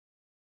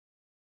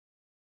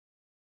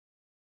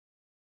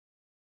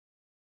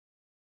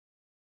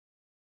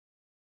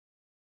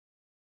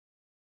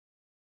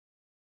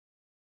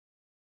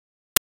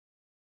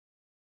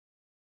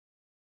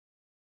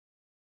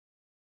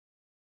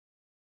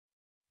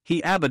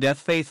he Abideth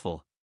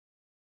Faithful.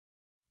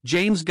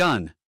 James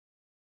Gunn.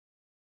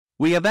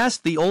 We have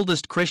asked the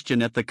oldest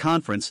Christian at the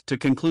conference to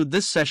conclude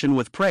this session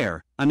with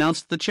prayer,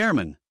 announced the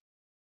chairman.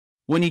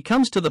 When he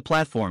comes to the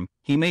platform,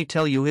 he may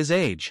tell you his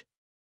age.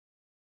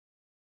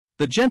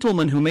 The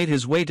gentleman who made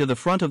his way to the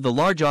front of the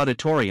large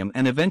auditorium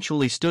and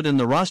eventually stood in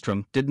the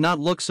rostrum did not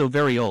look so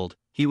very old.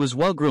 He was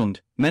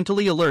well-groomed,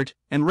 mentally alert,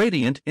 and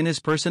radiant in his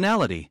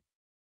personality.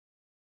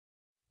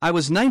 "I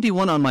was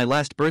 91 on my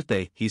last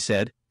birthday," he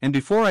said, "and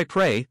before I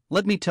pray,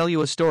 let me tell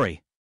you a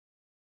story."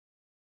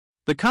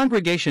 The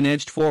congregation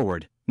edged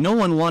forward. No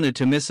one wanted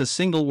to miss a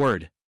single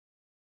word.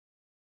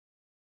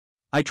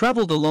 "I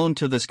traveled alone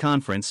to this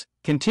conference,"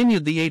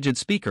 continued the aged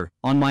speaker.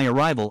 "On my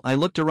arrival, I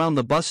looked around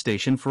the bus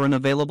station for an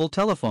available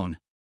telephone.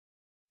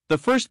 The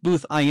first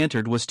booth I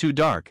entered was too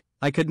dark.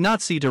 I could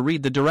not see to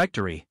read the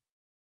directory.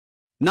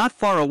 Not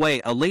far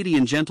away, a lady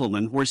and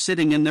gentleman were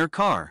sitting in their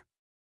car.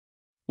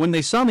 When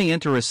they saw me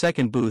enter a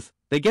second booth,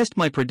 they guessed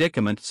my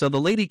predicament, so the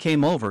lady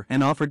came over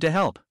and offered to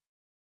help.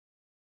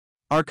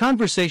 Our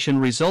conversation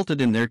resulted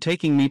in their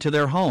taking me to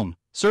their home,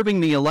 serving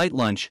me a light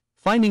lunch,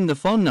 finding the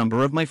phone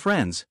number of my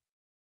friends.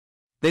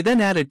 They then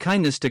added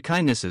kindness to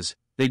kindnesses.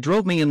 They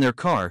drove me in their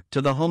car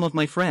to the home of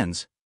my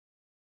friends.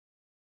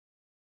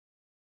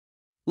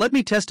 Let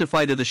me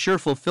testify to the sure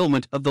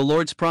fulfillment of the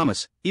Lord's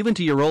promise. Even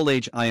to your old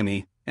age I am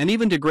He, and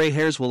even to gray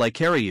hairs will I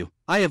carry you.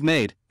 I have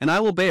made, and I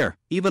will bear,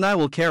 even I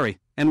will carry,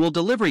 and will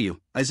deliver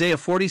you." Isaiah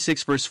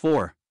 46 verse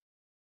 4.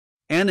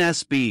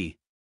 NSB.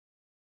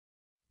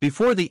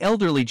 Before the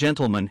elderly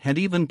gentleman had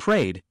even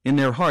prayed, in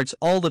their hearts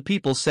all the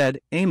people said,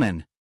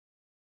 "Amen."